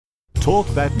talk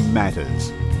that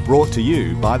matters. Brought to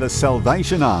you by the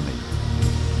Salvation Army.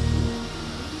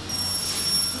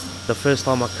 The first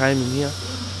time I came in here,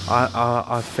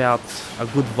 I felt a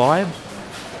good vibe.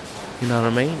 You know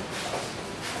what I mean?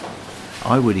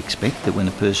 I would expect that when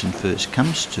a person first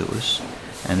comes to us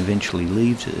and eventually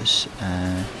leaves us,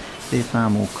 they're far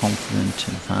more confident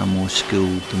and far more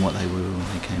skilled than what they were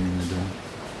when they came in the door.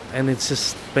 And it's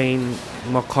just been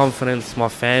my confidence, my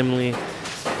family,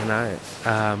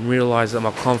 realise that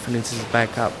my confidence is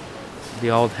back up the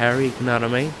old Harry, you know what I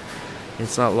mean?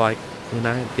 It's not like,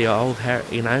 the old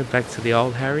Harry, back to the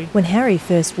old Harry. When Harry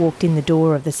first walked in the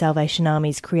door of the Salvation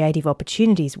Army's Creative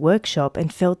Opportunities workshop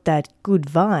and felt that good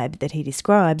vibe that he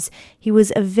describes, he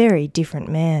was a very different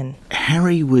man.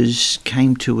 Harry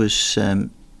came to us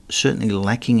certainly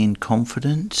lacking in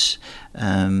confidence,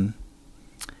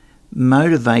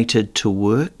 motivated to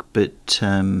work, but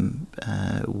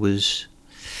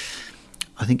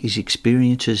I think his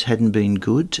experiences hadn't been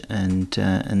good, and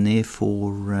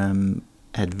therefore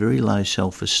had very low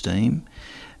self-esteem,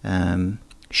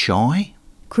 shy.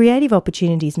 Creative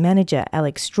Opportunities manager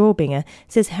Alex Strawbinger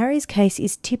says Harry's case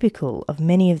is typical of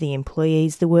many of the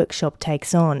employees the workshop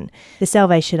takes on. The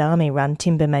Salvation Army-run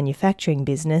timber manufacturing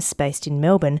business based in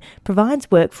Melbourne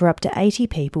provides work for up to 80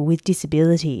 people with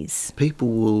disabilities. People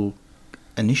will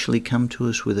initially come to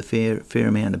us with a fair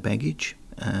amount of baggage,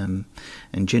 and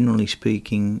generally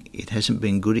speaking, it hasn't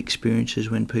been good experiences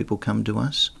when people come to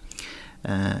us.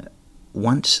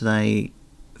 Once they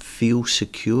feel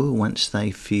secure, once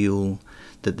they feel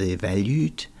that they're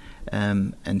valued,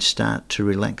 and start to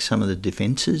relax some of the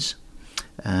defences,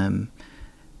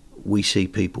 we see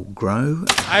people grow.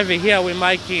 Over here we're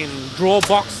making drawer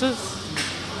boxes.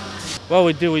 What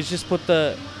we do is just put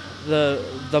the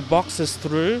boxes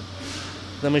through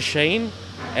the machine,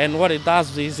 and what it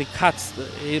does is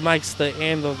it makes the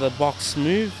end of the box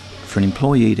smooth. For an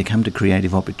employee to come to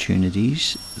Creative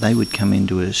Opportunities, they would come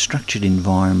into a structured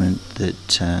environment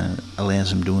that allows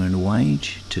them to earn a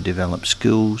wage, to develop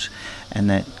skills, and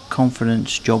that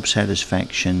confidence, job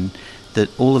satisfaction that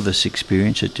all of us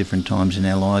experience at different times in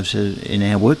our lives, in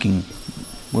our working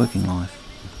life.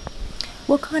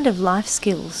 What kind of life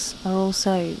skills are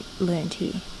also learned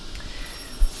here?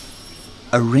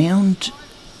 Around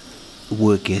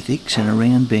work ethics and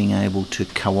around being able to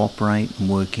cooperate and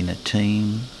work in a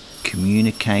team,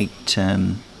 communicate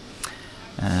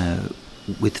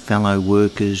with fellow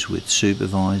workers, with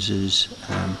supervisors,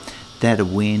 that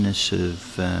awareness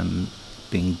of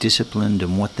being disciplined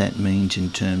and what that means in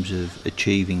terms of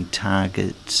achieving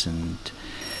targets, and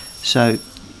so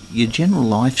your general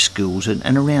life skills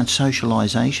and around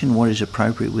socialisation, what is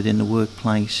appropriate within the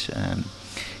workplace,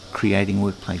 creating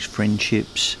workplace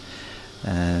friendships.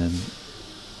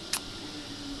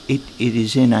 It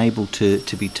is then able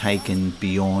to be taken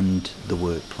beyond the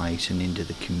workplace and into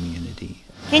the community.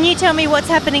 Can you tell me what's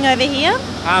happening over here?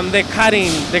 They're cutting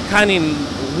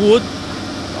wood,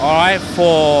 all right,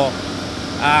 for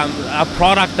a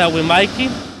product that we're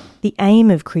making. The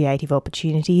aim of Creative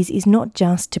Opportunities is not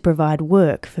just to provide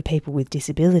work for people with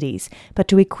disabilities, but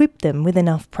to equip them with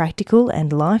enough practical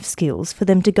and life skills for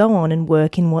them to go on and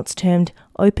work in what's termed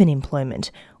open employment,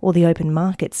 or the open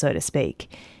market, so to speak.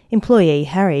 Employee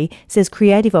Harry says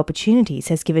Creative Opportunities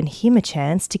has given him a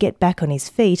chance to get back on his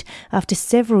feet after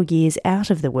several years out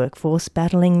of the workforce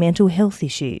battling mental health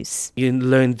issues. You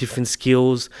learn different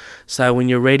skills, so when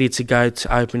you're ready to go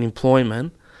to open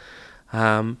employment,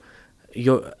 it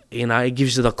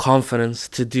gives you the confidence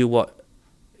to do what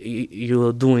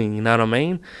you're doing, you know what I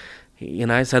mean?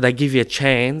 So they give you a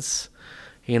chance,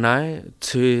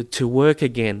 to work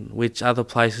again, which other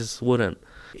places wouldn't.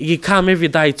 You come every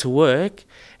day to work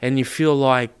and you feel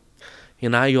like,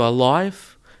 you're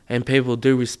alive and people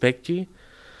do respect you,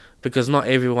 because not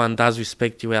everyone does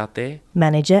respect you out there.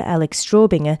 Manager Alex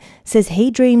Strawbinger says he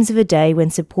dreams of a day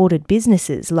when supported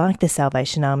businesses like the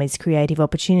Salvation Army's Creative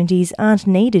Opportunities aren't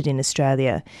needed in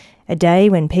Australia. A day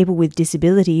when people with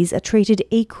disabilities are treated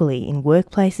equally in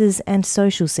workplaces and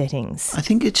social settings. I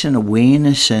think it's an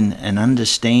awareness and an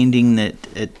understanding that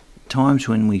at times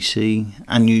when we see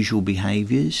unusual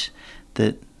behaviours,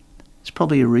 that there's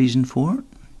probably a reason for it,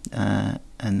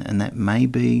 and that may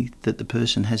be that the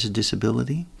person has a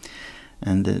disability,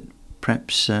 and that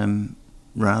perhaps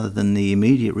rather than the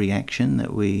immediate reaction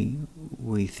that we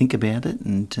think about it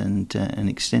and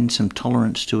extend some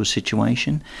tolerance to a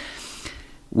situation.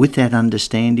 With that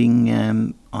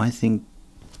understanding, I think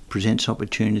presents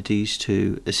opportunities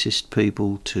to assist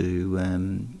people to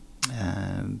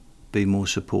be more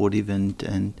supportive,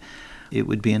 and it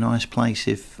would be a nice place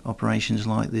if operations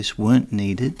like this weren't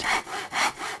needed.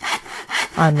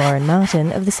 I'm Lauren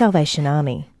Martin of the Salvation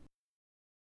Army.